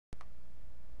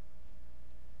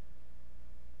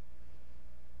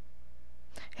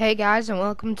Hey guys, and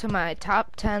welcome to my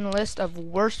top 10 list of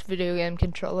worst video game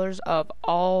controllers of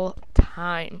all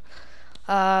time.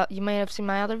 You may have seen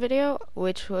my other video,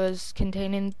 which was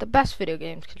containing the best video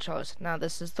game controllers. Now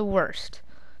this is the worst.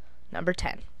 Number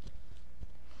 10.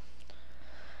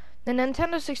 The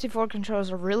Nintendo 64 controller is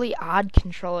a really odd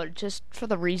controller, just for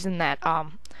the reason that,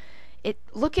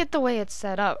 look at the way it's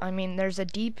set up. I mean, there's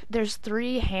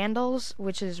three handles,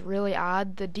 which is really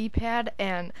odd. The D-pad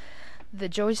and the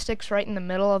joystick's right in the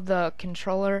middle of the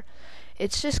controller.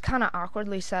 It's just kind of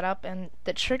awkwardly set up, and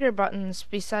the trigger buttons,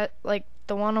 beside like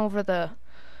the one over the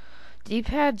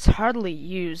D-pad's hardly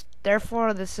used.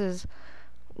 Therefore, this is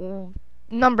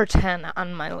number 10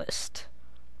 on my list.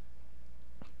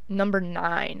 Number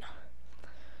 9.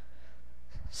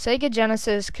 Sega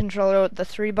Genesis controller with the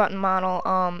 3-button model.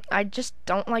 I just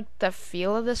don't like the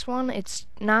feel of this one. It's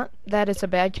not that it's a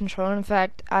bad controller. In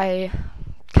fact, I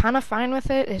kind of fine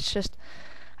with it. It's just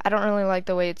I don't really like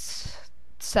the way it's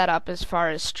set up as far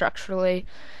as structurally.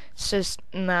 It's just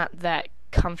not that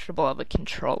comfortable of a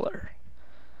controller.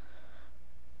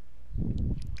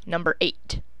 Number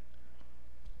 8.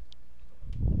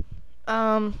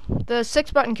 The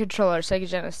 6-button controller, Sega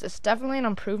Genesis. It's definitely an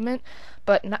improvement,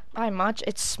 but not by much.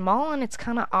 It's small and it's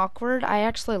kind of awkward. I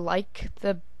actually like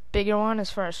the bigger one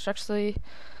as far as structurally.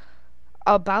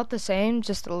 About the same,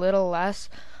 just a little less.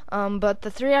 But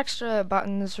the 3 extra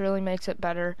buttons really makes it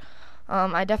better.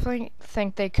 I definitely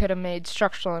think they could have made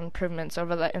structural improvements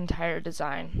over the entire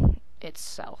design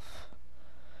itself.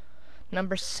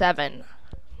 Number 7.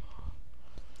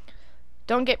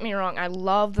 Don't get me wrong, I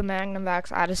love the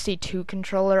Magnavox Odyssey 2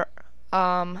 controller.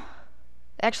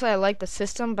 Actually, I like the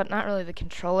system, but not really the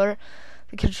controller.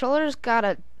 The controller's got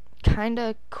a kind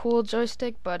of cool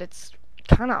joystick, but it's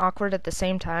kind of awkward at the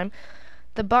same time.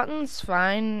 The button's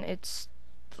fine. It's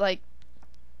like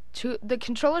the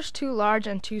controller's too large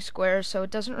and too square, so it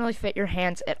doesn't really fit your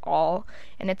hands at all,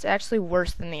 and it's actually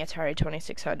worse than the Atari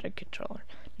 2600 controller.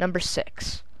 Number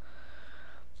 6.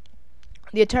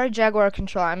 The Atari Jaguar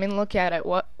controller. I mean, look at it.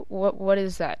 What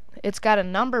is that? It's got a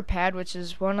number pad, which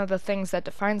is one of the things that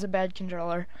defines a bad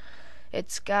controller.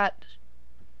 It's kind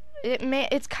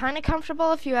of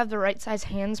comfortable if you have the right size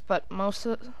hands, but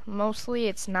mostly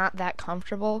it's not that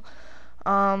comfortable.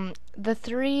 The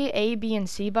 3 A, B, and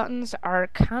C buttons are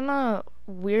kind of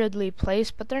weirdly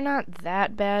placed, but they're not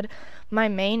that bad. My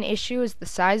main issue is the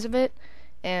size of it,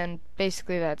 and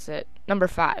basically that's it. Number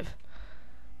 5.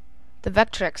 The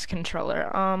Vectrex controller.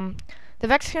 The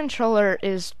Vex controller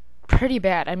is pretty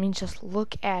bad. I mean, just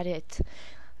look at it.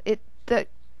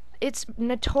 It's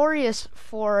notorious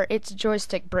for its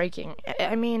joystick breaking.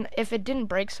 I mean, if it didn't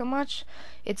break so much,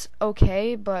 it's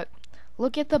okay, but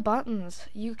look at the buttons.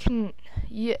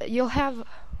 You'll have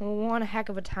one heck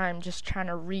of a time just trying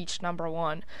to reach number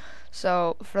 1.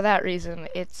 So, for that reason,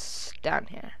 it's down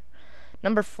here.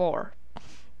 Number 4.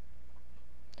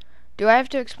 Do I have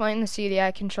to explain the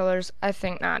CDI controllers? I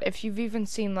think not. If you've even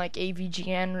seen like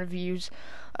AVGN reviews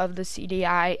of the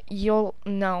CDI, you'll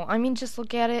know. I mean, just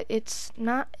look at it.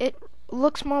 It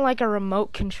looks more like a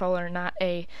remote controller, not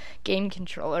a game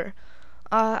controller.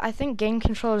 I think game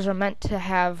controllers are meant to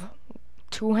have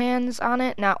 2 hands on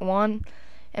it, not 1,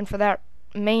 and for that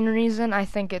main reason, I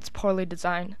think it's poorly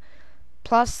designed.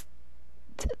 Plus,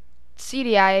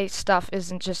 CDI stuff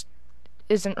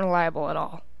isn't reliable at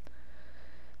all.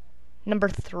 Number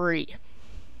 3.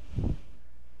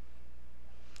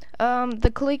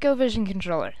 The ColecoVision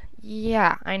controller.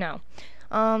 Yeah, I know.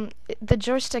 The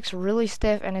joystick's really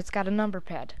stiff and it's got a number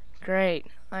pad. Great.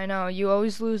 I know, you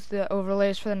always lose the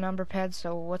overlays for the number pad,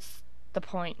 so what's the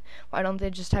point? Why don't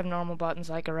they just have normal buttons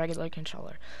like a regular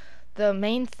controller? The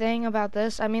main thing about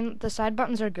this, I mean, the side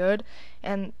buttons are good,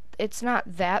 and it's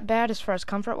not that bad as far as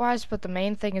comfort-wise, but the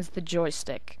main thing is the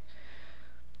joystick.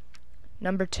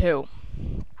 Number 2.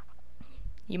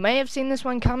 You may have seen this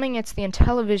one coming. It's the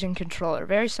Intellivision controller.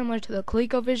 Very similar to the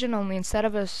ColecoVision, only instead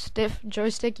of a stiff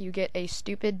joystick, you get a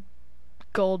stupid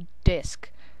gold disc.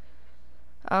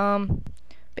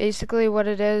 Basically what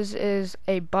it is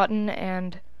a button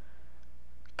and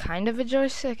kind of a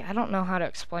joystick. I don't know how to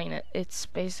explain it. It's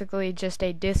basically just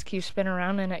a disc you spin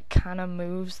around and it kind of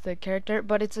moves the character,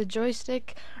 but it's a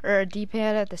joystick or a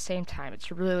D-pad at the same time.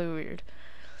 It's really weird.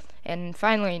 And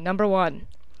finally, number 1.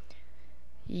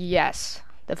 Yes,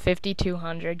 the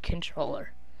 5200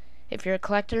 controller. If you're a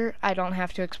collector, I don't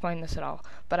have to explain this at all,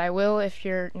 but I will if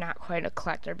you're not quite a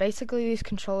collector. Basically, these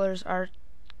controllers are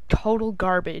total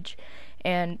garbage,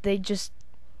 and they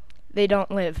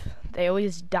don't live. They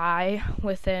always die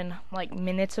within like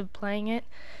minutes of playing it.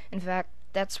 In fact,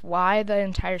 That's why the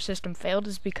entire system failed,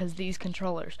 is because these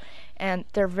controllers. And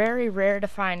they're very rare to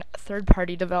find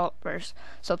third-party developers.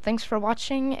 So thanks for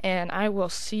watching, and I will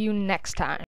see you next time.